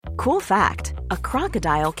Cool fact, a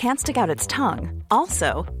crocodile can't stick out its tongue.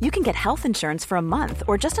 Also, you can get health insurance for a month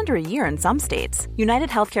or just under a year in some states. United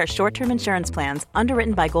Healthcare short-term insurance plans,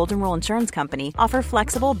 underwritten by Golden Rule Insurance Company, offer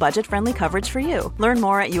flexible, budget-friendly coverage for you. Learn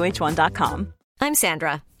more at uh1.com. I'm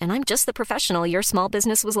Sandra, and I'm just the professional your small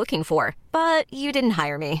business was looking for. But you didn't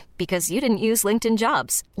hire me because you didn't use LinkedIn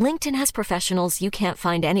Jobs. LinkedIn has professionals you can't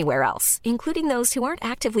find anywhere else, including those who aren't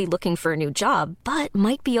actively looking for a new job, but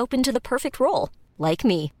might be open to the perfect role, like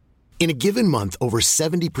me. In a given month, over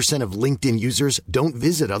 70% of LinkedIn users don't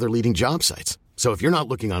visit other leading job sites. So if you're not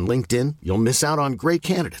looking on LinkedIn, you'll miss out on great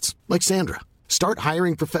candidates like Sandra. Start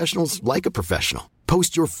hiring professionals like a professional.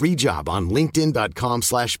 Post your free job on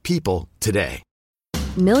linkedin.com/people today.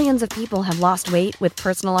 Millions of people have lost weight with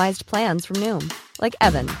personalized plans from Noom. Like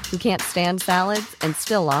Evan, who can't stand salads and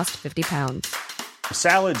still lost 50 pounds.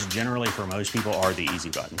 Salads generally for most people are the easy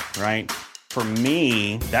button, right? For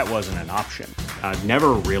me, that wasn't an option. I never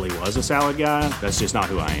really was a salad guy. That's just not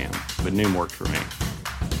who I am. But Noom worked for me.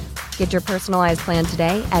 Get your personalized plan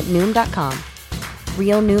today at Noom.com.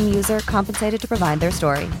 Real Noom user compensated to provide their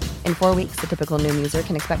story. In 4 weeks, the typical Noom user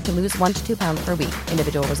can expect to lose 1 to 2 pounds per week.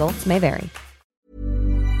 Individual results may vary.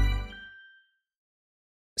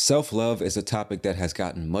 Self-love is a topic that has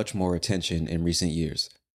gotten much more attention in recent years.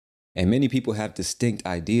 And many people have distinct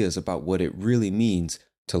ideas about what it really means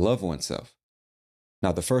to love oneself.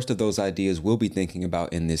 Now, the first of those ideas we'll be thinking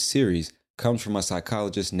about in this series comes from a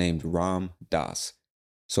psychologist named Ram Dass.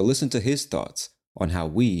 So listen to his thoughts on how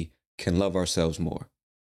we can love ourselves more.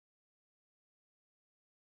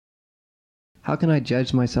 How can I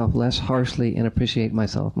judge myself less harshly and appreciate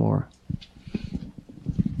myself more?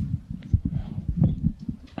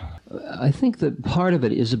 I think that part of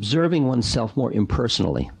it is observing oneself more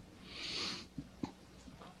impersonally.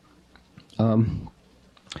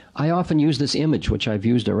 I often use this image, which I've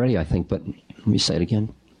used already, I think, but let me say it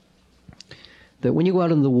again. That when you go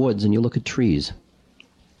out in the woods and you look at trees,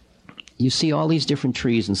 you see all these different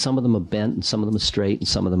trees, and some of them are bent, and some of them are straight, and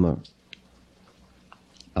some of them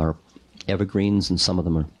are evergreens, and some of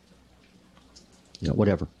them are,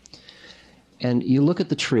 whatever. And you look at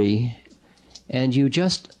the tree, and you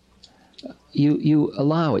just, you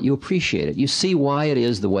allow it, you appreciate it. You see why it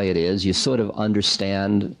is the way it is. You sort of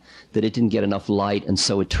understand that it didn't get enough light, and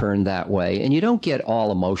so it turned that way. And you don't get all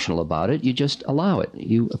emotional about it. You just allow it.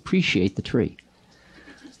 You appreciate the tree.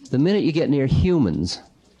 The minute you get near humans,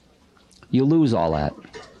 you lose all that.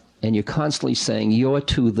 And you're constantly saying, you're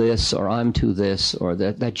to this, or I'm to this, or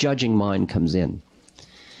that judging mind comes in.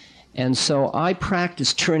 And so I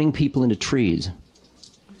practice turning people into trees,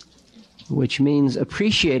 which means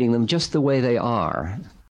appreciating them just the way they are.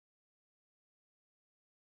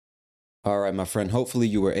 All right, my friend, hopefully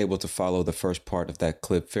you were able to follow the first part of that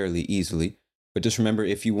clip fairly easily. But just remember,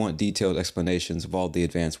 if you want detailed explanations of all the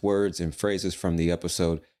advanced words and phrases from the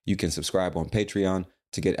episode, you can subscribe on Patreon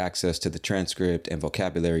to get access to the transcript and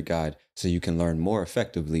vocabulary guide so you can learn more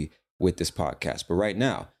effectively with this podcast. But right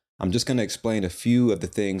now, I'm just going to explain a few of the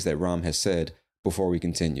things that Ram has said before we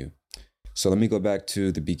continue. So let me go back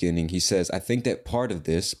to the beginning. He says, I think that part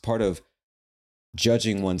of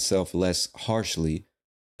judging oneself less harshly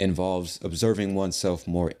involves observing oneself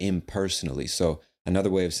more impersonally. So another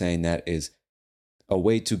way of saying that is a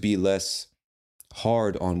way to be less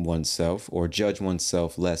hard on oneself or judge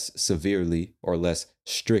oneself less severely or less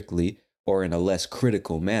strictly or in a less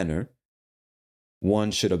critical manner. One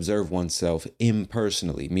should observe oneself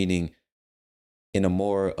impersonally, meaning in a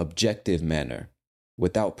more objective manner,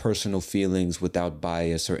 without personal feelings, without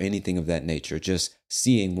bias or anything of that nature, just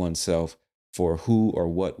seeing oneself for who or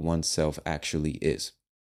what oneself actually is.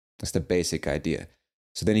 That's the basic idea.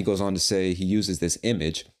 So then he goes on to say he uses this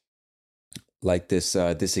image like this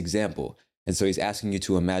example. And so he's asking you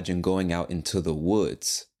to imagine going out into the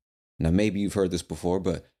woods. Now, maybe you've heard this before,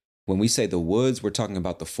 but when we say the woods, we're talking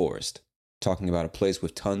about the forest, talking about a place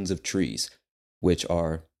with tons of trees, which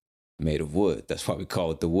are made of wood. That's why we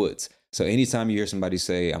call it the woods. So anytime you hear somebody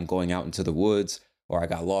say, I'm going out into the woods, or I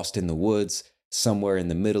got lost in the woods, somewhere in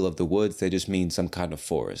the middle of the woods, they just mean some kind of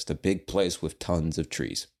forest, a big place with tons of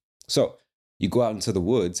trees. So you go out into the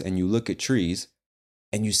woods and you look at trees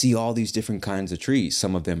and you see all these different kinds of trees.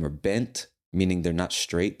 Some of them are bent, meaning they're not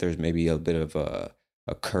straight. There's maybe a bit of a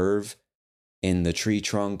curve in the tree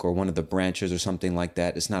trunk or one of the branches or something like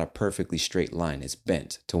that. It's not a perfectly straight line. It's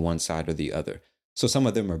bent to one side or the other. So some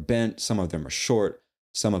of them are bent, some of them are short,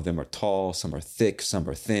 some of them are tall, some are thick, some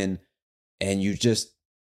are thin. And you just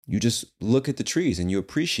look at the trees and you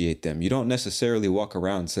appreciate them. You don't necessarily walk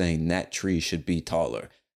around saying that tree should be taller.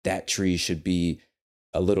 That tree should be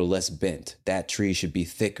a little less bent. That tree should be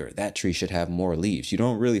thicker. That tree should have more leaves. You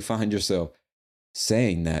don't really find yourself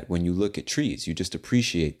saying that when you look at trees, you just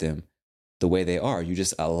appreciate them the way they are. You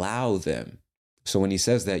just allow them. So when he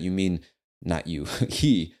says that, you mean, not you,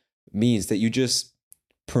 he means that you just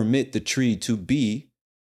permit the tree to be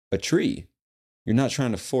a tree. You're not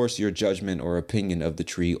trying to force your judgment or opinion of the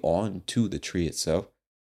tree onto the tree itself.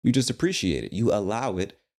 You just appreciate it. You allow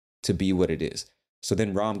it to be what it is. So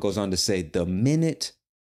then Ram goes on to say, the minute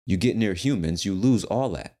you get near humans, you lose all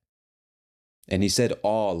that. And he said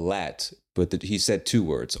all that, but he said two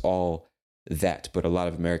words, all that. But a lot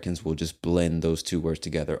of Americans will just blend those two words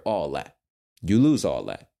together, all that. You lose all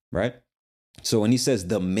that, right? So when he says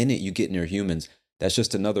the minute you get near humans, that's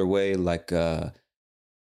just another way, like,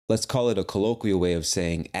 let's call it a colloquial way of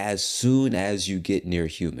saying, as soon as you get near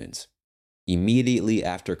humans, immediately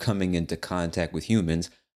after coming into contact with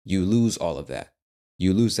humans, you lose all of that.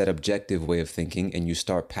 You lose that objective way of thinking and you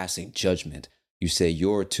start passing judgment. You say,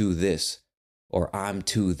 you're to this or I'm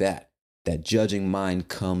to that. That judging mind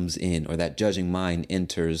comes in, or that judging mind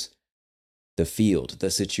enters the field,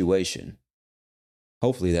 the situation.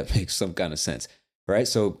 Hopefully that makes some kind of sense, right?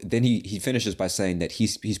 So then he finishes by saying that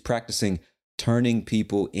he's practicing turning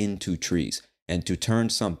people into trees, and to turn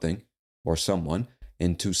something or someone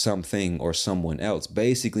into something or someone else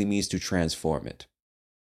basically means to transform it,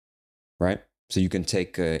 right? So you can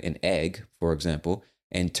take an egg, for example,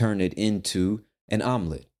 and turn it into an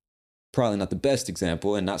omelet. Probably not the best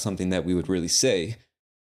example and not something that we would really say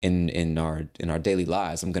in our daily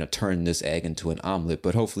lives. I'm going to turn this egg into an omelet,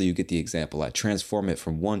 but hopefully you get the example. I transform it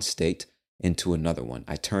from one state into another one.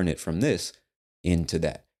 I turn it from this into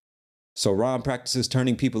that. So Ram practices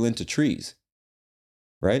turning people into trees,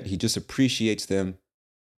 right? He just appreciates them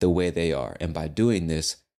the way they are. And by doing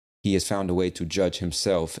this, he has found a way to judge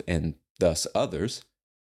himself and thus others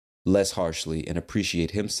less harshly and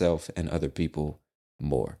appreciate himself and other people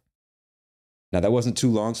more. Now, that wasn't too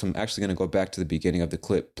long, so I'm actually going to go back to the beginning of the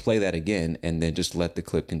clip, play that again, and then just let the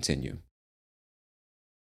clip continue.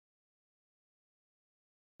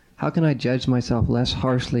 How can I judge myself less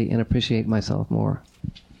harshly and appreciate myself more?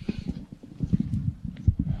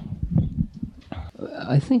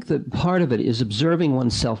 I think that part of it is observing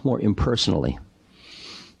oneself more impersonally.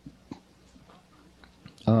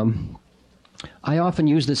 I often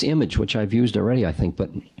use this image, which I've used already, I think, but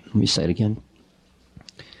let me say it again.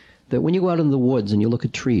 That when you go out in the woods and you look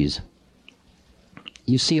at trees,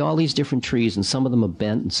 you see all these different trees, and some of them are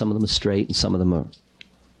bent, and some of them are straight, and some of them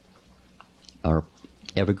are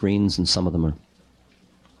evergreens, and some of them are,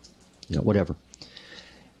 whatever.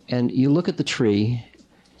 And you look at the tree,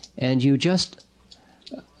 and you just,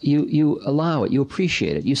 you allow it, you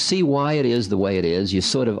appreciate it. You see why it is the way it is. You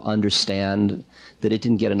sort of understand that it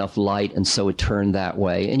didn't get enough light, and so it turned that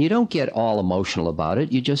way. And you don't get all emotional about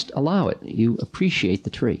it. You just allow it. You appreciate the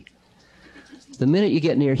tree. The minute you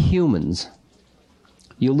get near humans,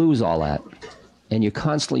 you lose all that. And you're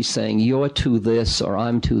constantly saying, you're to this, or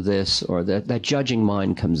I'm to this, or that judging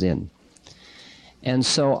mind comes in. And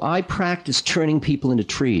so I practice turning people into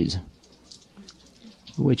trees,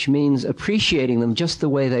 which means appreciating them just the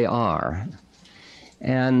way they are.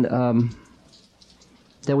 And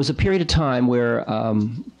there was a period of time where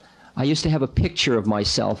I used to have a picture of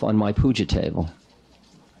myself on my puja table.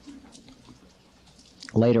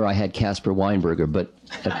 Later I had Caspar Weinberger, but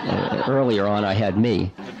earlier on I had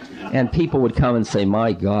me. And people would come and say,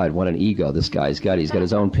 my God, what an ego this guy's got. He's got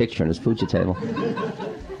his own picture on his puja table.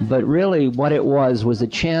 But really what it was a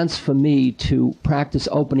chance for me to practice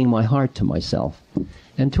opening my heart to myself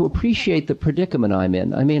and to appreciate the predicament I'm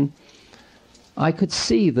in. I mean, I could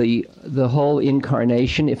see the whole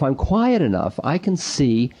incarnation. If I'm quiet enough, I can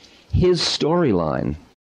see his storyline.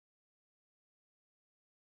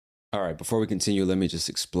 All right, before we continue, let me just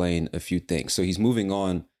explain a few things. So he's moving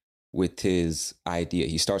on with his idea.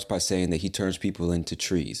 He starts by saying that he turns people into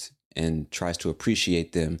trees and tries to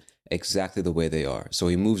appreciate them exactly the way they are. So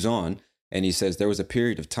he moves on and he says there was a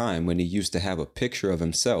period of time when he used to have a picture of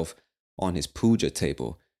himself on his puja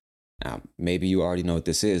table. Now, maybe you already know what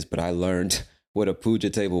this is, but I learned what a puja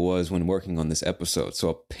table was when working on this episode. So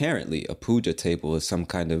apparently a puja table is some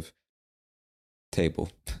kind of table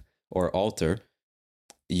or altar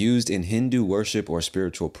used in Hindu worship or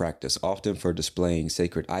spiritual practice, often for displaying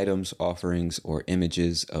sacred items, offerings, or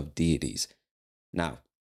images of deities. Now,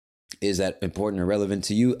 is that important or relevant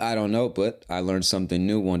to you? I don't know, but I learned something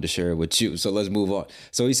new, wanted to share it with you. So let's move on.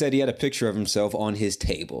 So he said he had a picture of himself on his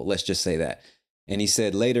table. Let's just say that. And he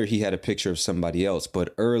said later he had a picture of somebody else,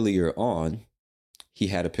 but earlier on, he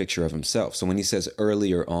had a picture of himself. So when he says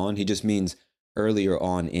earlier on, he just means earlier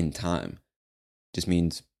on in time. Just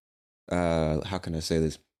means, how can I say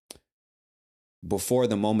this? Before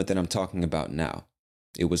the moment that I'm talking about now.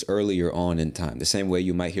 It was earlier on in time. The same way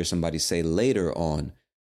you might hear somebody say later on,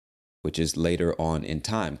 which is later on in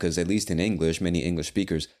time. Because at least in English, many English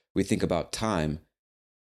speakers, we think about time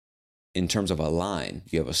in terms of a line.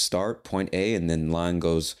 You have a start, point A, and then line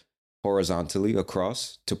goes horizontally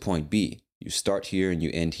across to point B. You start here and you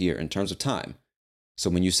end here in terms of time. So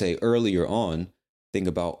when you say earlier on, think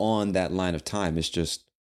about on that line of time. It's just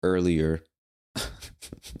earlier.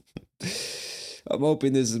 I'm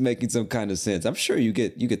hoping this is making some kind of sense. I'm sure you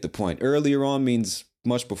get the point. Earlier on means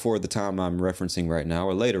much before the time I'm referencing right now,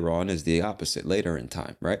 or later on is the opposite, later in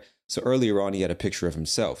time, right? So earlier on, he had a picture of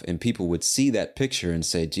himself, and people would see that picture and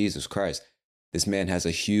say, Jesus Christ, this man has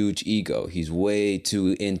a huge ego. He's way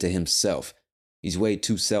too into himself. He's way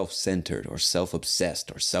too self-centered or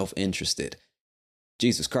self-obsessed or self-interested.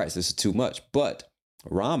 Jesus Christ, this is too much. But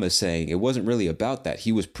Ram is saying it wasn't really about that.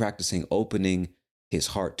 He was practicing opening his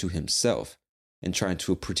heart to himself and trying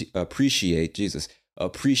to appreciate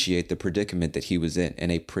the predicament that he was in.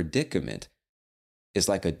 And a predicament is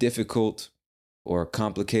like a difficult or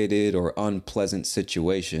complicated or unpleasant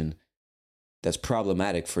situation that's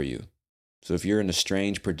problematic for you. So if you're in a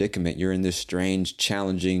strange predicament, you're in this strange,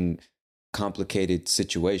 challenging, complicated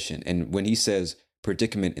situation. And when he says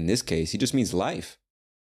predicament in this case, he just means life.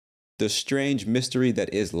 The strange mystery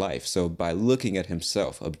that is life. So by looking at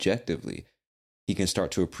himself objectively, he can start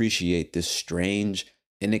to appreciate this strange,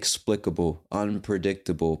 inexplicable,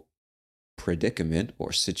 unpredictable predicament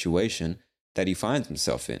or situation that he finds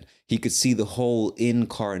himself in. He could see the whole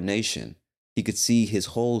incarnation. He could see his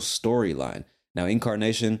whole storyline. Now,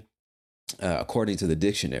 incarnation, according to the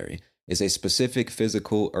dictionary, is a specific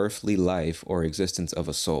physical earthly life or existence of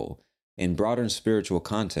a soul. In broader spiritual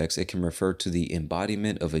context, it can refer to the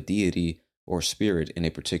embodiment of a deity or spirit in a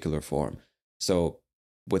particular form. So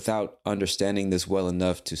without understanding this well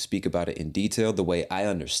enough to speak about it in detail, the way I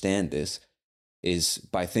understand this is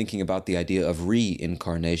by thinking about the idea of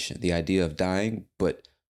reincarnation, the idea of dying, but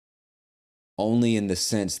only in the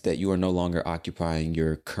sense that you are no longer occupying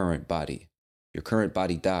your current body. Your current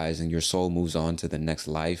body dies and your soul moves on to the next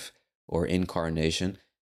life or incarnation,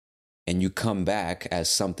 and you come back as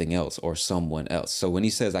something else or someone else. So when he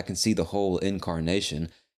says, I can see the whole incarnation,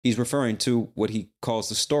 he's referring to what he calls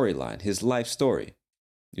the storyline, his life story.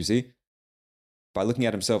 You see? By looking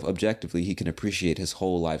at himself objectively, he can appreciate his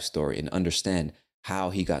whole life story and understand how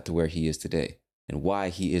he got to where he is today and why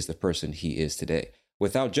he is the person he is today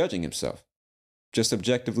without judging himself, just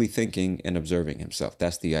objectively thinking and observing himself.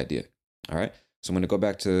 That's the idea. All right. So I'm going to go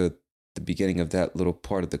back to the beginning of that little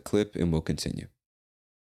part of the clip and we'll continue.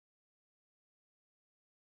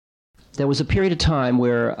 There was a period of time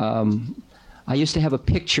where I used to have a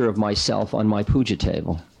picture of myself on my puja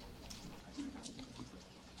table.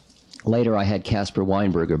 Later I had Caspar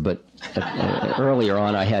Weinberger, but earlier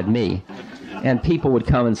on I had me. And people would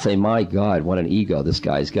come and say, my God, what an ego this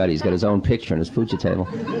guy's got. He's got his own picture on his puja table.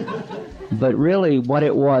 But really what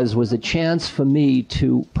it was a chance for me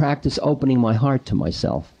to practice opening my heart to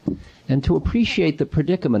myself and to appreciate the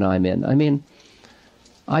predicament I'm in. I mean,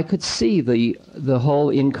 I could see the whole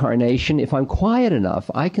incarnation. If I'm quiet enough,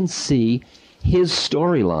 I can see his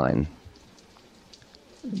storyline.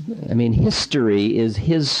 I mean, history is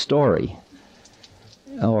his story,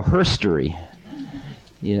 or her story,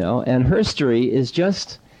 you know, and her story is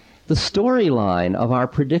just the storyline of our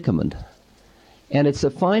predicament. And it's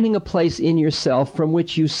finding a place in yourself from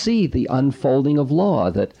which you see the unfolding of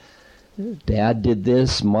law, that dad did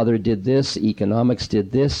this, mother did this, economics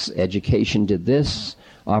did this, education did this,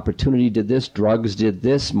 opportunity did this, drugs did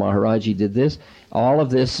this, Maharaji did this. All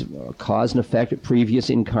of this cause and effect of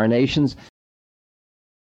previous incarnations.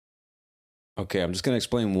 Okay, I'm just going to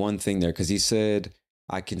explain one thing there because he said,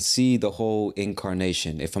 I can see the whole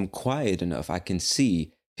incarnation. If I'm quiet enough, I can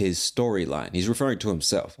see his storyline. He's referring to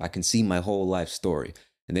himself. I can see my whole life story.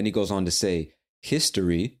 And then he goes on to say,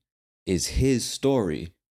 history is his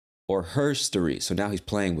story or her story. So now he's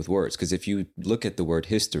playing with words because if you look at the word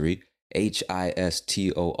history,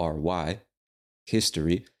 History,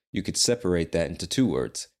 history, you could separate that into two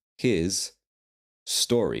words. His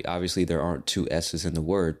story. Obviously, there aren't two S's in the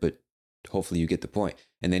word, but hopefully you get the point.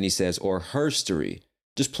 And then he says, or her story,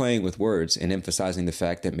 just playing with words and emphasizing the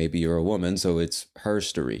fact that maybe you're a woman, so it's her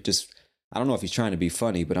story. Just, I don't know if he's trying to be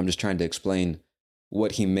funny, but I'm just trying to explain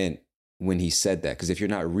what he meant when he said that. Because if you're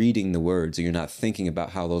not reading the words or you're not thinking about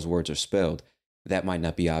how those words are spelled, that might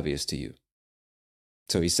not be obvious to you.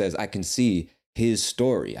 So he says, I can see his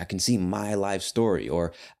story. I can see my life story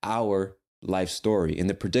or our life story in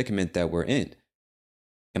the predicament that we're in.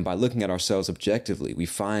 And by looking at ourselves objectively, we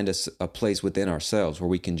find a place within ourselves where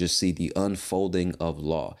we can just see the unfolding of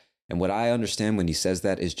law. And what I understand when he says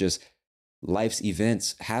that is just life's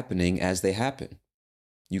events happening as they happen.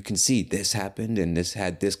 You can see this happened and this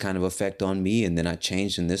had this kind of effect on me, and then I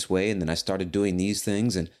changed in this way, and then I started doing these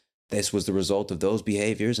things, and this was the result of those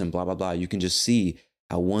behaviors, and blah, blah, blah. You can just see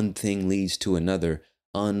how one thing leads to another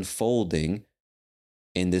unfolding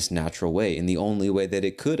in this natural way, in the only way that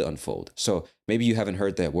it could unfold. So maybe you haven't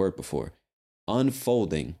heard that word before.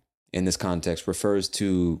 Unfolding in this context refers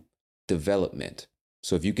to development.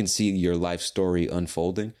 So if you can see your life story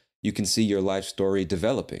unfolding, you can see your life story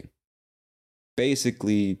developing.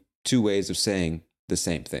 Basically, two ways of saying the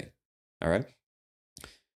same thing. All right.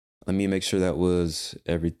 Let me make sure that was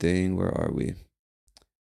everything. Where are we?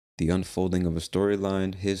 The unfolding of a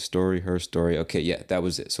storyline, his story, her story. Okay, yeah, that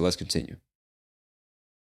was it. So let's continue.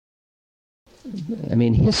 I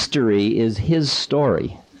mean, history is his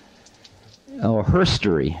story, or her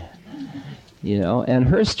story, and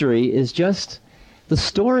her story is just the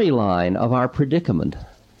storyline of our predicament.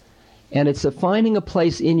 And it's finding a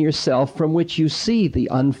place in yourself from which you see the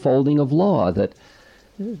unfolding of law, that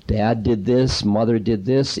dad did this, mother did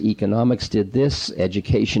this, economics did this,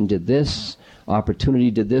 education did this,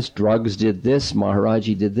 opportunity did this, drugs did this,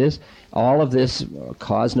 Maharaji did this. All of this,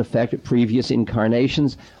 cause and effect, previous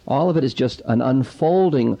incarnations, all of it is just an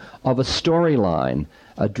unfolding of a storyline,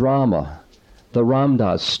 a drama, the Ram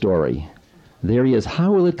Dass story. There he is.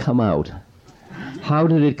 How will it come out? How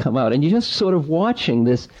did it come out? And you're just sort of watching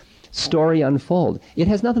this story unfold. It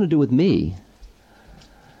has nothing to do with me,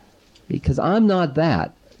 because I'm not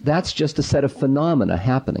that. That's just a set of phenomena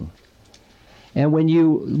happening. And when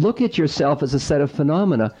you look at yourself as a set of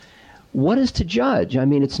phenomena, what is to judge? I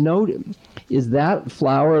mean, is that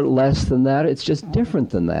flower less than that? It's just different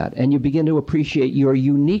than that. And you begin to appreciate your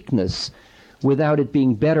uniqueness without it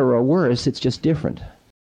being better or worse. It's just different.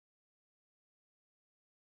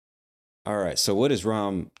 All right. So what is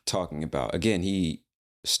Ram talking about? Again, he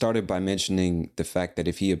started by mentioning the fact that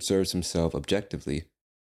if he observes himself objectively,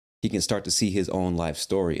 he can start to see his own life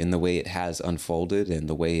story in the way it has unfolded and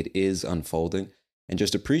the way it is unfolding, and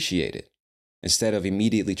just appreciate it. Instead of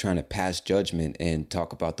immediately trying to pass judgment and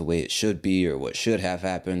talk about the way it should be or what should have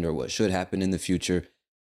happened or what should happen in the future,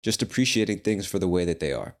 just appreciating things for the way that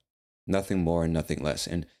they are. Nothing more and nothing less.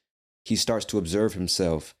 And he starts to observe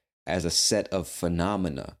himself as a set of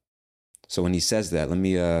phenomena. So when he says that, let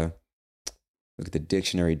me look at the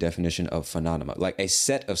dictionary definition of phenomena. Like a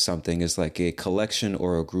set of something is like a collection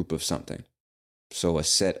or a group of something. So a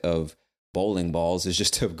set of bowling balls is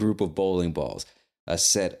just a group of bowling balls. A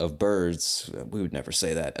set of birds, we would never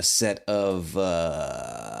say that. A set of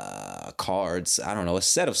cards, I don't know, a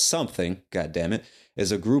set of something, God damn it,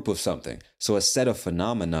 is a group of something. So a set of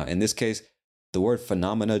phenomena. In this case, the word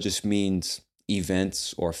phenomena just means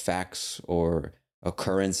events or facts or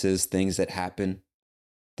occurrences, things that happen,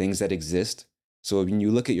 things that exist. So when you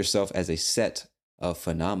look at yourself as a set of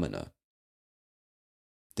phenomena,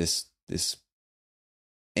 this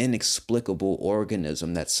inexplicable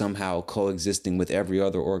organism that's somehow coexisting with every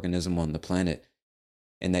other organism on the planet,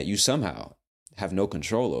 and that you somehow have no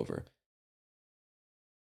control over.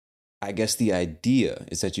 I guess the idea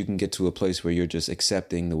is that you can get to a place where you're just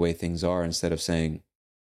accepting the way things are instead of saying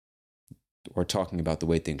or talking about the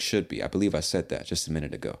way things should be. I believe I said that just a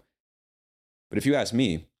minute ago. But if you ask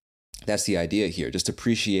me, that's the idea here, just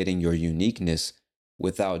appreciating your uniqueness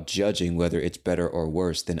without judging whether it's better or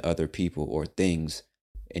worse than other people or things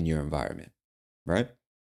in your environment, right?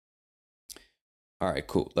 All right,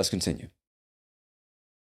 cool. Let's continue.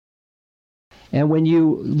 And when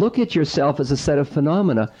you look at yourself as a set of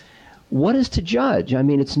phenomena, what is to judge? I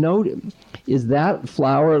mean, is that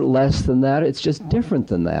flower less than that? It's just different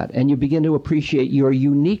than that. And you begin to appreciate your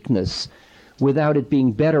uniqueness without it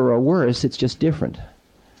being better or worse. It's just different.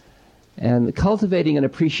 And cultivating an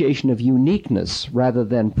appreciation of uniqueness rather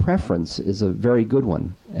than preference is a very good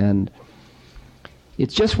one. And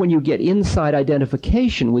it's just when you get inside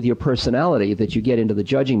identification with your personality that you get into the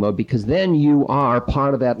judging mode, because then you are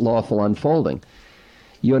part of that lawful unfolding.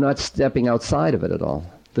 You're not stepping outside of it at all.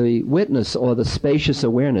 The witness or the spacious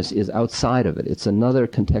awareness is outside of it. It's another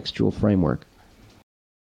contextual framework.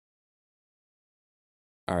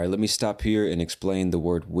 All right, let me stop here and explain the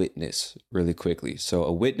word witness really quickly. So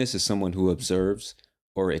a witness is someone who observes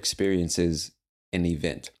or experiences an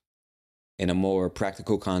event. In a more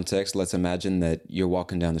practical context, let's imagine that you're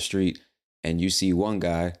walking down the street and you see one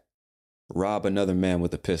guy rob another man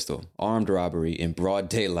with a pistol, armed robbery in broad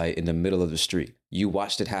daylight in the middle of the street. You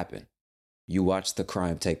watched it happen. You watched the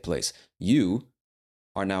crime take place. You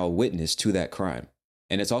are now a witness to that crime.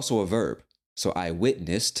 And it's also a verb. So I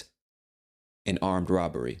witnessed an armed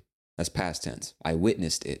robbery. That's past tense. I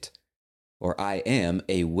witnessed it. Or I am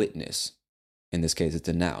a witness. In this case, it's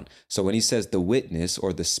a noun. So when he says the witness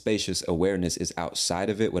or the spacious awareness is outside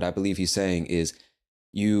of it, what I believe he's saying is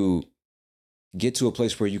you get to a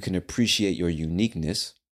place where you can appreciate your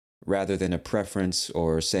uniqueness rather than a preference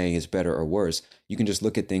or saying it's better or worse. You can just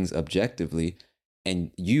look at things objectively,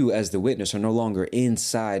 and you as the witness are no longer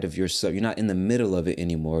inside of yourself. You're not in the middle of it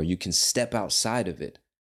anymore. You can step outside of it.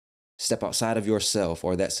 Step outside of yourself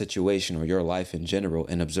or that situation or your life in general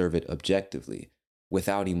and observe it objectively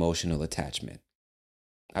without emotional attachment.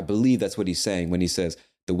 I believe that's what he's saying when he says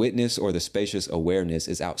the witness or the spacious awareness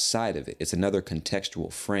is outside of it. It's another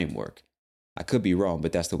contextual framework. I could be wrong,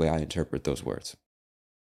 but that's the way I interpret those words.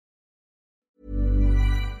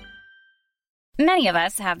 Many of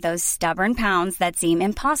us have those stubborn pounds that seem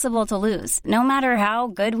impossible to lose, no matter how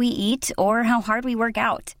good we eat or how hard we work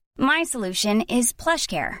out. My solution is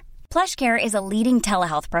PlushCare. PlushCare is a leading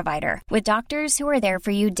telehealth provider with doctors who are there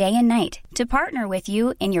for you day and night to partner with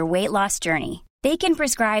you in your weight loss journey. They can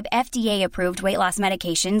prescribe FDA-approved weight loss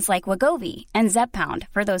medications like Wegovy and Zepbound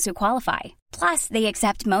for those who qualify. Plus, they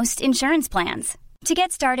accept most insurance plans. To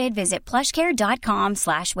get started, visit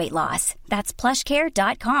plushcare.com/weightloss. That's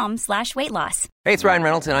plushcare.com/weightloss. Hey, it's Ryan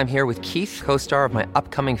Reynolds, and I'm here with Keith, co-star of my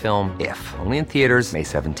upcoming film, If, only in theaters May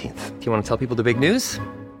 17th. Do you want to tell people the big news?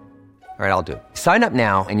 All right, I'll do it. Sign up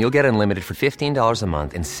now and you'll get unlimited for $15 a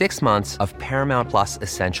month and 6 months of Paramount Plus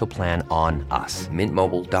Essential Plan on us.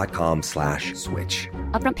 MintMobile.com/switch.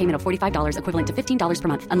 Upfront payment of $45 equivalent to $15 per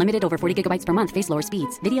month. Unlimited over 40 gigabytes per month. Face lower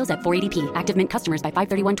speeds. Videos at 480p. Active Mint customers by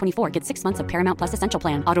 531.24 get 6 months of Paramount Plus Essential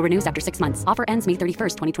Plan. Auto renews after 6 months. Offer ends May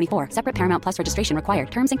 31st, 2024. Separate Paramount Plus registration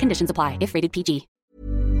required. Terms and conditions apply if rated PG.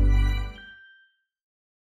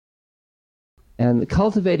 And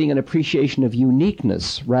cultivating an appreciation of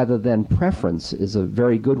uniqueness rather than preference is a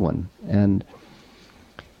very good one. And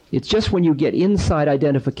it's just when you get inside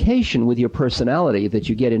identification with your personality that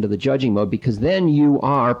you get into the judging mode, because then you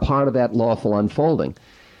are part of that lawful unfolding.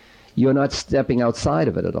 You're not stepping outside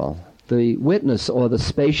of it at all. The witness or the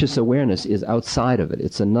spacious awareness is outside of it.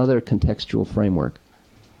 It's another contextual framework.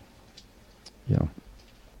 Yeah.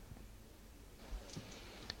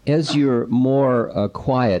 As you're more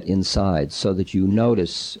quiet inside so that you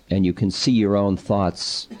notice and you can see your own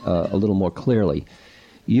thoughts a little more clearly,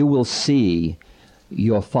 you will see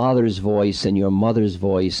your father's voice and your mother's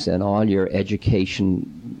voice and all your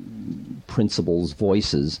education principles'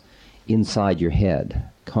 voices inside your head,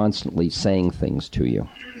 constantly saying things to you.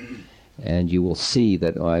 And you will see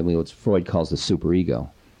that, what Freud calls the superego.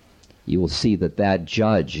 You will see that that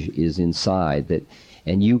judge is inside, that,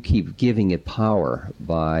 and you keep giving it power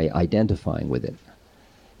by identifying with it.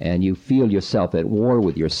 And you feel yourself at war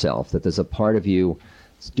with yourself, that there's a part of you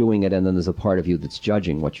that's doing it and then there's a part of you that's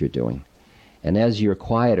judging what you're doing. And as you're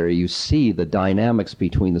quieter, you see the dynamics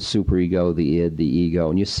between the superego, the id, the ego,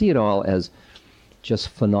 and you see it all as just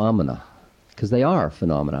phenomena, because they are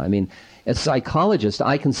phenomena. I mean, as a psychologist,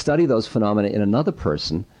 I can study those phenomena in another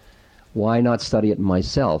person. Why not study it in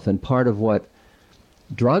myself? And part of what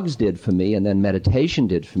drugs did for me, and then meditation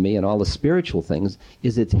did for me, and all the spiritual things,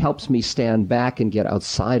 is it helps me stand back and get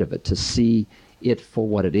outside of it to see it for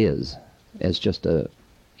what it is, as just a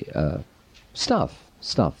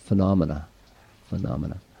phenomena.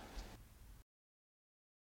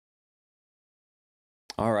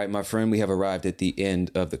 All right, my friend, we have arrived at the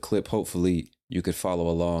end of the clip. Hopefully you could follow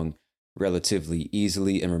along relatively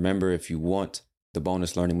easily. And remember, if you want the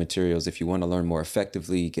bonus learning materials, if you want to learn more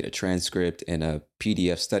effectively, get a transcript and a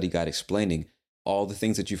PDF study guide explaining all the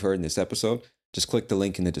things that you've heard in this episode, just click the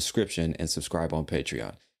link in the description and subscribe on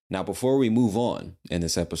Patreon. Now, before we move on in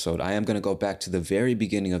this episode, I am going to go back to the very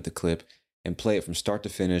beginning of the clip and play it from start to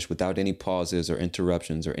finish without any pauses or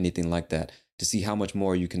interruptions or anything like that, to see how much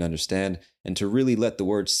more you can understand and to really let the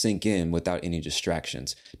words sink in without any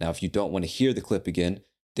distractions. Now, if you don't want to hear the clip again,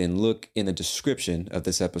 then look in the description of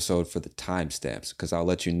this episode for the timestamps, because I'll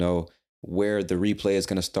let you know where the replay is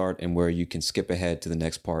going to start and where you can skip ahead to the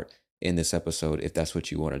next part in this episode if that's what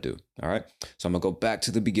you want to do. All right. So I'm going to go back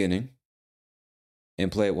to the beginning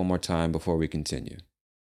and play it one more time before we continue.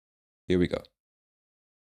 Here we go.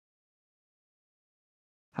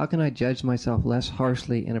 How can I judge myself less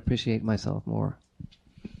harshly and appreciate myself more?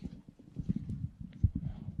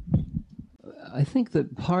 I think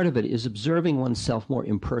that part of it is observing oneself more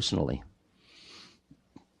impersonally.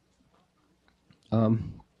 I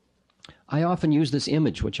often use this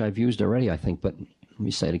image, which I've used already, I think, but let me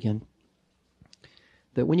say it again.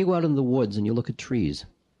 That when you go out in the woods and you look at trees,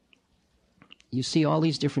 you see all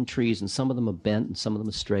these different trees, and some of them are bent, and some of them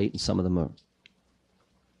are straight, and some of them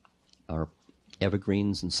are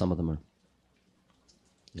evergreens, and some of them are,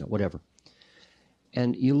 whatever.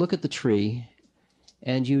 And you look at the tree,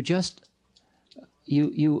 and you just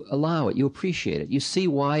you allow it, you appreciate it. You see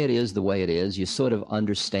why it is the way it is. You sort of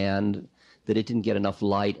understand that it didn't get enough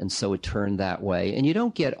light and so it turned that way. And you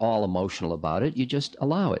don't get all emotional about it. You just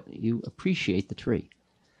allow it. You appreciate the tree.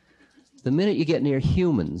 The minute you get near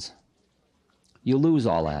humans, you lose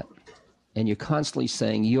all that. And you're constantly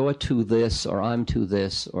saying, you're to this, or I'm to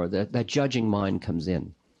this, or that judging mind comes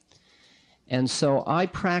in. And so I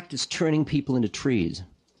practice turning people into trees,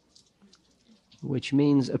 which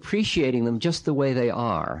means appreciating them just the way they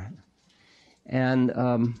are. And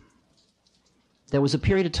there was a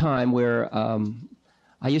period of time where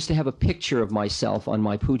I used to have a picture of myself on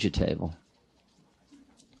my puja table.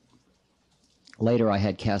 Later I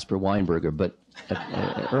had Caspar Weinberger, but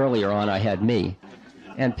earlier on I had me.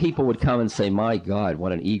 And people would come and say, my God,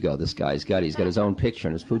 what an ego this guy's got. He's got his own picture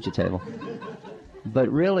on his puja table. But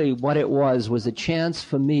really what it was a chance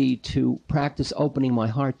for me to practice opening my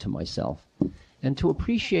heart to myself and to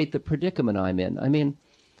appreciate the predicament I'm in. I mean,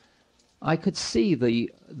 I could see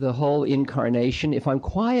the whole incarnation. If I'm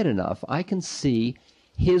quiet enough, I can see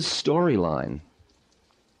his storyline.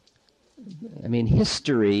 I mean,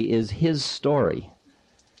 history is his story,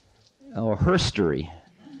 or her story,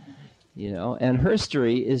 you know, and her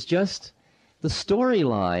story is just the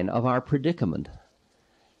storyline of our predicament.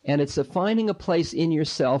 And it's finding a place in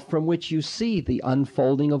yourself from which you see the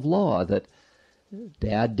unfolding of law, that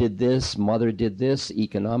dad did this, mother did this,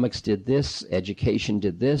 economics did this, education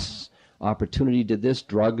did this, opportunity did this,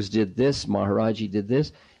 drugs did this, Maharaji did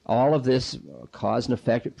this. All of this, cause and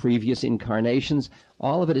effect, previous incarnations,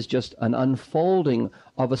 all of it is just an unfolding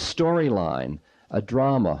of a storyline, a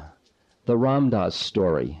drama, the Ramdas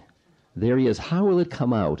story. There he is. How will it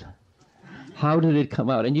come out? How did it come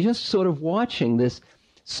out? And you're just sort of watching this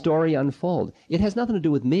story unfold. It has nothing to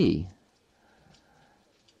do with me,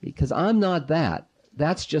 because I'm not that.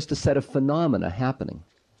 That's just a set of phenomena happening.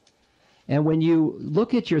 And when you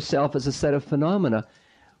look at yourself as a set of phenomena,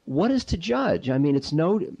 what is to judge? I mean,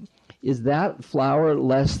 is that flower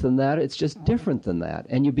less than that? It's just different than that.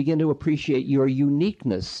 And you begin to appreciate your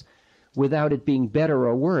uniqueness without it being better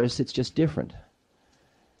or worse. It's just different.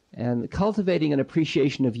 And cultivating an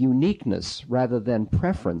appreciation of uniqueness rather than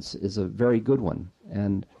preference is a very good one.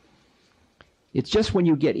 And it's just when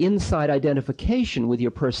you get inside identification with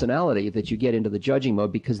your personality that you get into the judging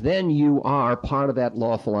mode, because then you are part of that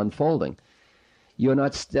lawful unfolding. You're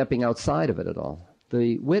not stepping outside of it at all.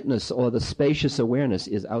 The witness or the spacious awareness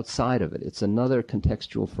is outside of it. It's another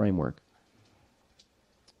contextual framework.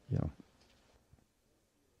 Yeah.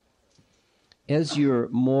 As you're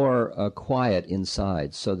more quiet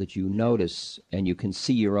inside, so that you notice and you can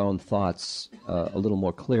see your own thoughts a little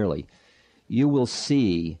more clearly, you will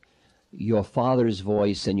see your father's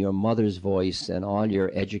voice and your mother's voice and all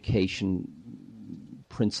your education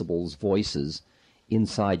principles' voices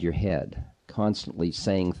inside your head, constantly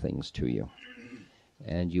saying things to you.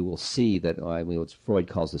 And you will see that, I mean, what Freud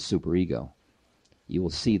calls the superego. You will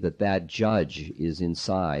see that that judge is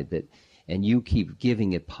inside, and you keep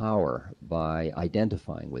giving it power by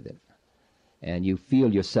identifying with it. And you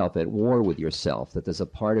feel yourself at war with yourself, that there's a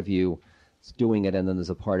part of you that's doing it, and then there's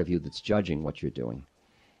a part of you that's judging what you're doing.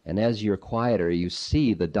 And as you're quieter, you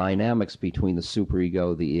see the dynamics between the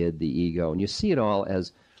superego, the id, the ego, and you see it all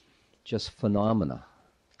as just phenomena,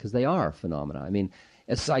 because they are phenomena. I mean,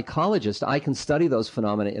 as a psychologist, I can study those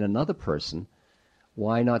phenomena in another person.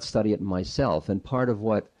 Why not study it in myself? And part of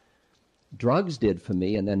what drugs did for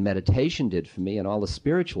me, and then meditation did for me, and all the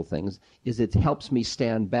spiritual things, is it helps me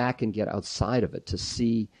stand back and get outside of it, to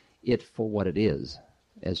see it for what it is,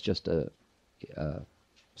 as just a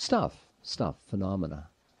phenomena.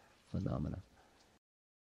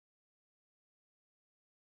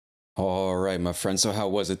 All right, my friend. So how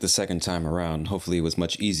was it the second time around? Hopefully it was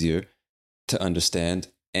much easier to understand.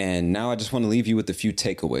 And now I just want to leave you with a few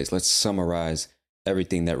takeaways. Let's summarize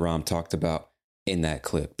everything that Ram talked about in that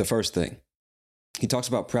clip. The first thing, he talks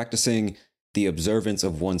about practicing the observance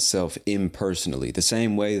of oneself impersonally, the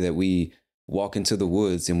same way that we walk into the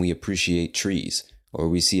woods and we appreciate trees, or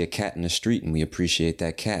we see a cat in the street and we appreciate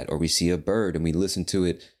that cat, or we see a bird and we listen to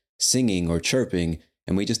it singing or chirping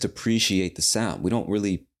and we just appreciate the sound. We don't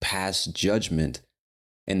really pass judgment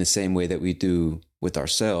in the same way that we do with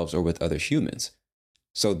ourselves or with other humans.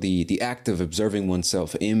 So the act of observing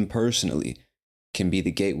oneself impersonally can be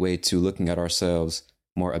the gateway to looking at ourselves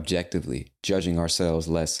more objectively, judging ourselves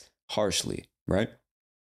less harshly, right?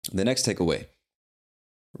 The next takeaway,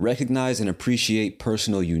 recognize and appreciate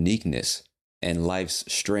personal uniqueness and life's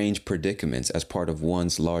strange predicaments as part of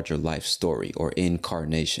one's larger life story or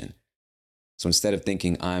incarnation. So instead of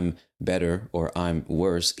thinking I'm better or I'm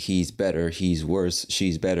worse, he's better, he's worse,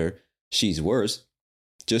 she's better, she's worse,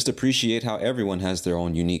 Just appreciate how everyone has their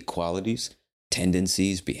own unique qualities,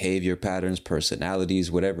 tendencies, behavior patterns, personalities,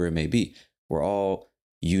 whatever it may be. We're all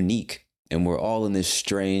unique, and we're all in this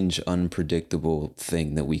strange, unpredictable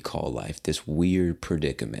thing that we call life, this weird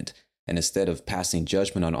predicament. And instead of passing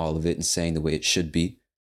judgment on all of it and saying the way it should be,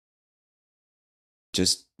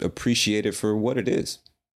 just appreciate it for what it is.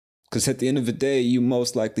 Because at the end of the day, you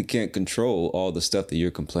most likely can't control all the stuff that you're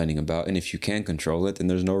complaining about. And if you can control it, then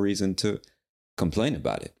there's no reason to complain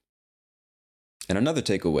about it. And another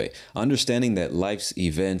takeaway, understanding that life's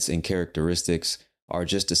events and characteristics are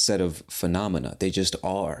just a set of phenomena. They just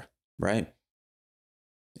are, right?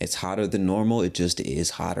 It's hotter than normal. It just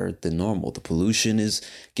is hotter than normal. The pollution is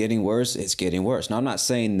getting worse. It's getting worse. Now, I'm not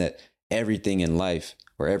saying that everything in life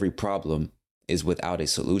or every problem is without a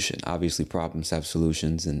solution. Obviously, problems have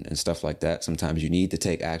solutions and stuff like that. Sometimes you need to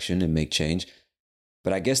take action and make change.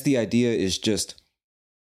 But I guess the idea is just,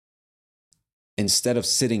 instead of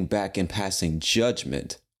sitting back and passing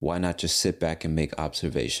judgment, why not just sit back and make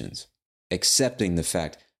observations, accepting the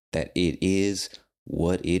fact that it is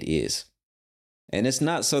what it is. And it's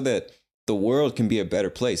not so that the world can be a better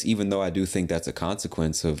place, even though I do think that's a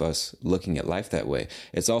consequence of us looking at life that way.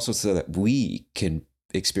 It's also so that we can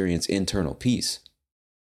experience internal peace.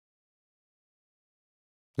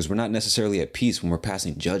 Because we're not necessarily at peace when we're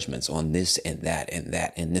passing judgments on this and that and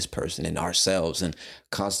that and this person and ourselves, and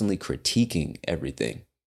constantly critiquing everything,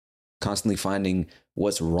 constantly finding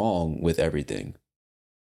what's wrong with everything.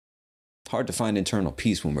 Hard to find internal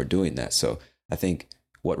peace when we're doing that. So I think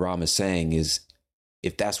what Ram is saying is,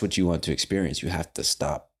 if that's what you want to experience, you have to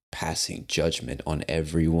stop passing judgment on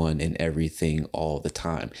everyone and everything all the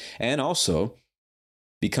time. And also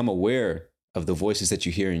become aware of the voices that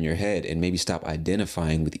you hear in your head and maybe stop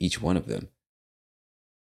identifying with each one of them.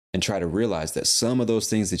 And try to realize that some of those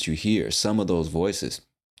things that you hear, some of those voices,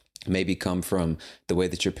 maybe come from the way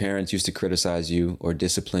that your parents used to criticize you or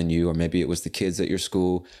discipline you, or maybe it was the kids at your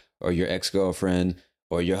school or your ex-girlfriend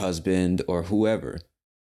or your husband or whoever.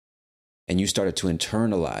 And you started to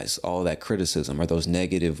internalize all that criticism or those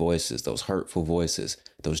negative voices, those hurtful voices,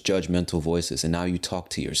 those judgmental voices. And now you talk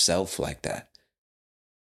to yourself like that.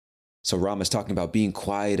 So Ram is talking about being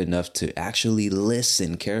quiet enough to actually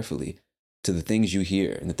listen carefully to the things you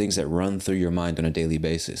hear and the things that run through your mind on a daily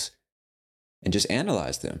basis, and just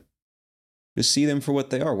analyze them. Just see them for what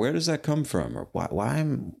they are. Where does that come from? Or why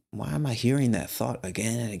am I hearing that thought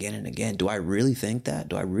again and again and again? Do I really think that?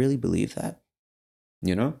 Do I really believe that?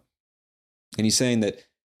 You know? And he's saying that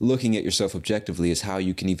looking at yourself objectively is how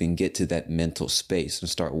you can even get to that mental space and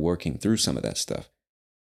start working through some of that stuff.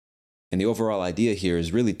 And the overall idea here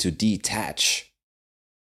is really to detach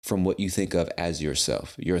from what you think of as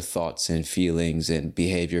yourself, your thoughts and feelings and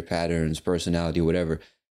behavior patterns, personality, whatever,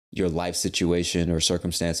 your life situation or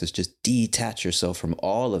circumstances. Just detach yourself from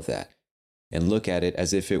all of that and look at it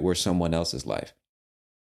as if it were someone else's life,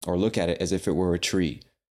 or look at it as if it were a tree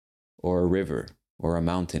or a river or a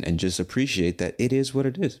mountain, and just appreciate that it is what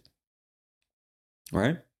it is.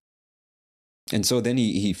 Right? And so then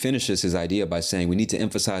he finishes his idea by saying we need to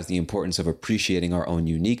emphasize the importance of appreciating our own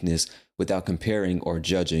uniqueness without comparing or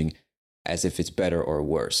judging as if it's better or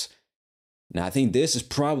worse. Now, I think this is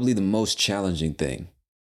probably the most challenging thing.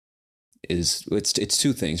 It's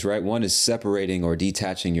two things, right? One is separating or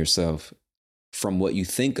detaching yourself from what you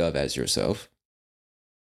think of as yourself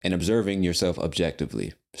and observing yourself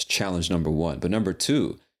objectively. It's challenge number one. But number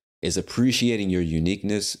two is appreciating your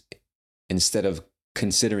uniqueness instead of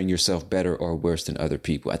considering yourself better or worse than other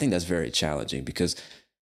people. I think that's very challenging because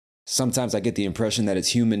sometimes I get the impression that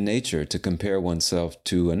it's human nature to compare oneself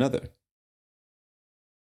to another.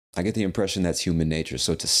 I get the impression that's human nature.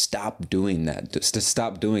 So to stop doing that, to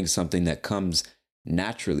stop doing something that comes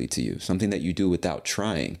naturally to you, something that you do without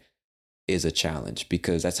trying, is a challenge,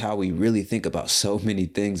 because that's how we really think about so many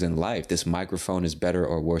things in life. This microphone is better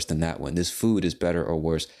or worse than that one. This food is better or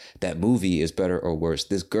worse. That movie is better or worse.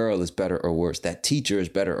 This girl is better or worse. That teacher is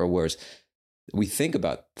better or worse. We think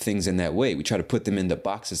about things in that way. We try to put them into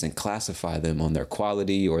boxes and classify them on their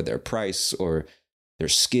quality or their price or their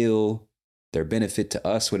skill, their benefit to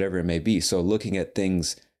us, whatever it may be. So looking at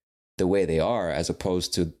things the way they are as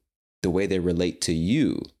opposed to the way they relate to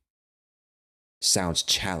you sounds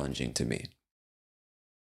challenging to me.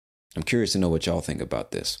 I'm curious to know what y'all think about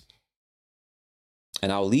this.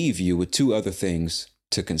 And I'll leave you with two other things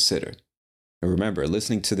to consider. And remember,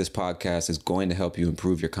 listening to this podcast is going to help you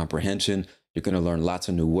improve your comprehension. You're going to learn lots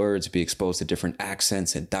of new words, be exposed to different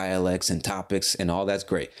accents and dialects and topics, and all that's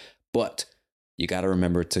great. But you got to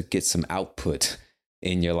remember to get some output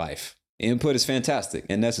in your life. Input is fantastic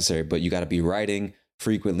and necessary, but you got to be writing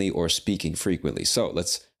frequently or speaking frequently. So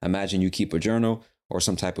let's imagine you keep a journal or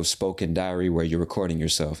some type of spoken diary where you're recording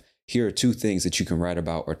yourself, here are 2 things that you can write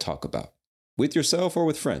about or talk about with yourself or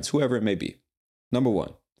with friends, whoever it may be. Number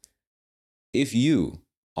 1, if you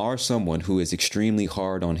are someone who is extremely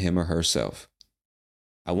hard on him or herself,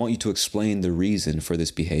 I want you to explain the reason for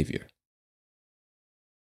this behavior.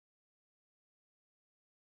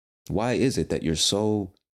 Why is it that you're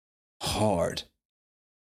so hard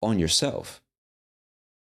on yourself?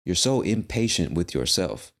 You're so impatient with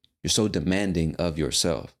yourself. You're so demanding of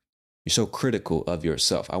yourself. You're so critical of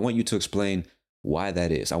yourself. I want you to explain why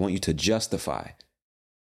that is. I want you to justify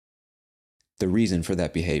the reason for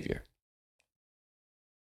that behavior.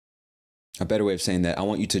 A better way of saying that, I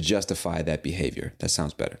want you to justify that behavior. That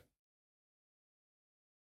sounds better.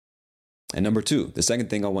 And number 2, the second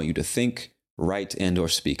thing I want you to think, write, and or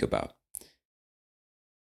speak about.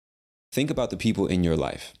 Think about the people in your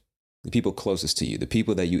life, the people closest to you, the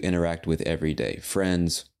people that you interact with every day,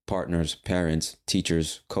 friends, partners, parents,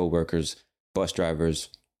 teachers, co-workers, bus drivers,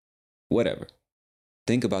 whatever.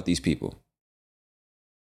 Think about these people.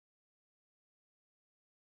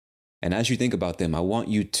 And as you think about them, I want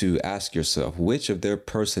you to ask yourself which of their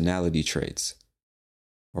personality traits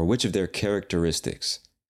or which of their characteristics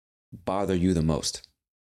bother you the most.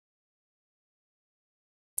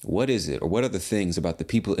 What is it, or what are the things about the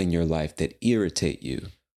people in your life that irritate you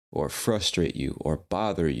or frustrate you or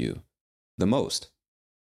bother you the most?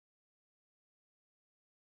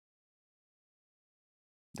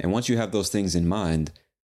 And once you have those things in mind,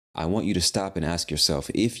 I want you to stop and ask yourself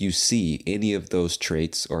if you see any of those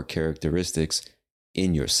traits or characteristics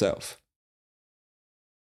in yourself.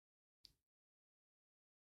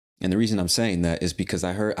 And the reason I'm saying that is because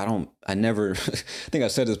I never, I think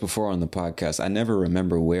I've said this before on the podcast, I never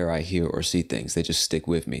remember where I hear or see things. They just stick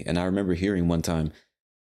with me. And I remember hearing one time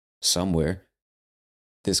somewhere,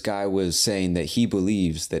 this guy was saying that he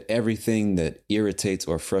believes that everything that irritates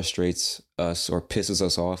or frustrates us or pisses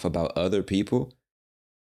us off about other people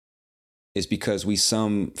is because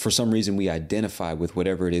for some reason we identify with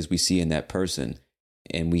whatever it is we see in that person,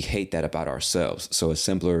 and we hate that about ourselves. So a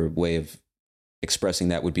simpler way of expressing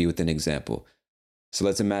that would be with an example. So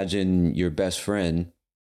let's imagine your best friend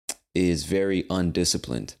is very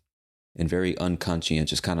undisciplined and very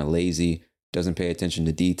unconscientious, kind of lazy, doesn't pay attention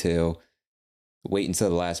to detail, wait until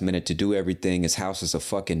the last minute to do everything. His house is a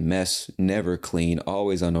fucking mess, never clean,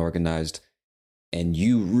 always unorganized. And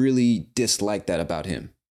you really dislike that about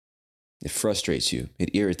him. It frustrates you.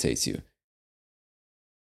 It irritates you.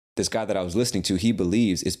 This guy that I was listening to, he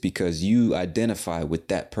believes it's because you identify with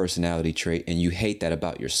that personality trait and you hate that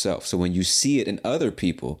about yourself. So when you see it in other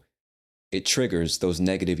people, it triggers those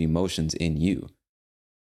negative emotions in you.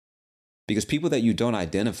 Because people that you don't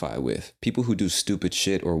identify with, people who do stupid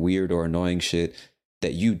shit or weird or annoying shit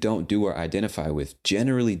that you don't do or identify with,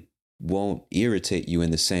 generally won't irritate you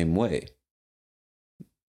in the same way.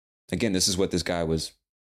 Again, this is what this guy was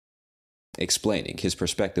explaining, his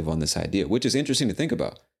perspective on this idea, which is interesting to think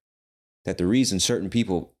about. That the reason certain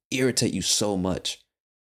people irritate you so much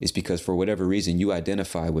is because for whatever reason you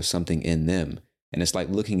identify with something in them. And it's like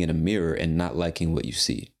looking in a mirror and not liking what you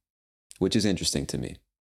see, which is interesting to me.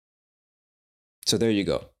 So there you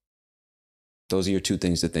go. Those are your 2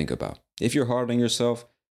 things to think about. If you're hard on yourself,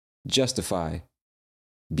 justify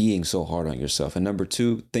being so hard on yourself. And number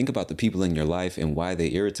 2, think about the people in your life and why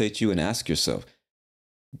they irritate you, and ask yourself,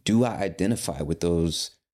 do I identify with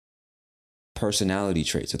those personality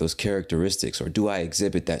traits or those characteristics, or do I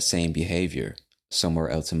exhibit that same behavior somewhere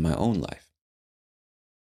else in my own life?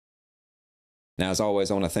 Now, as always,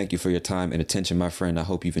 I want to thank you for your time and attention, my friend. I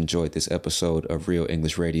hope you've enjoyed this episode of Real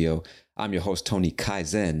English Radio. I'm your host, Tony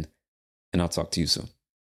Kaizen, and I'll talk to you soon.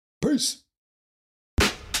 Peace.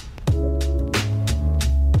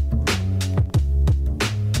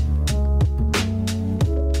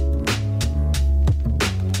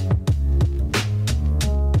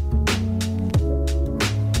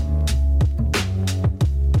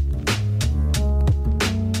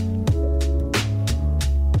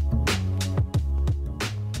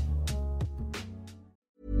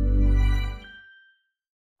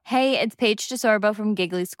 Hey, it's Paige DeSorbo from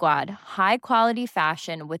Giggly Squad. High quality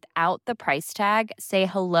fashion without the price tag. Say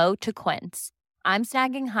hello to Quince. I'm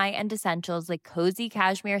snagging high-end essentials like cozy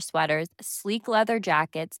cashmere sweaters, sleek leather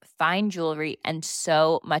jackets, fine jewelry, and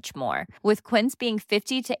so much more. With Quince being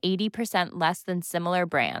 50 to 80% less than similar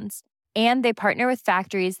brands. And they partner with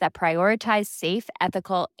factories that prioritize safe,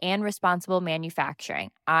 ethical, and responsible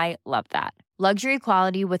manufacturing. I love that. Luxury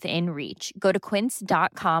quality within reach. Go to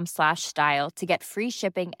quince.com/style to get free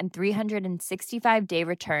shipping and 365-day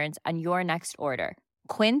returns on your next order.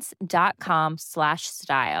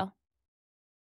 Quince.com/style.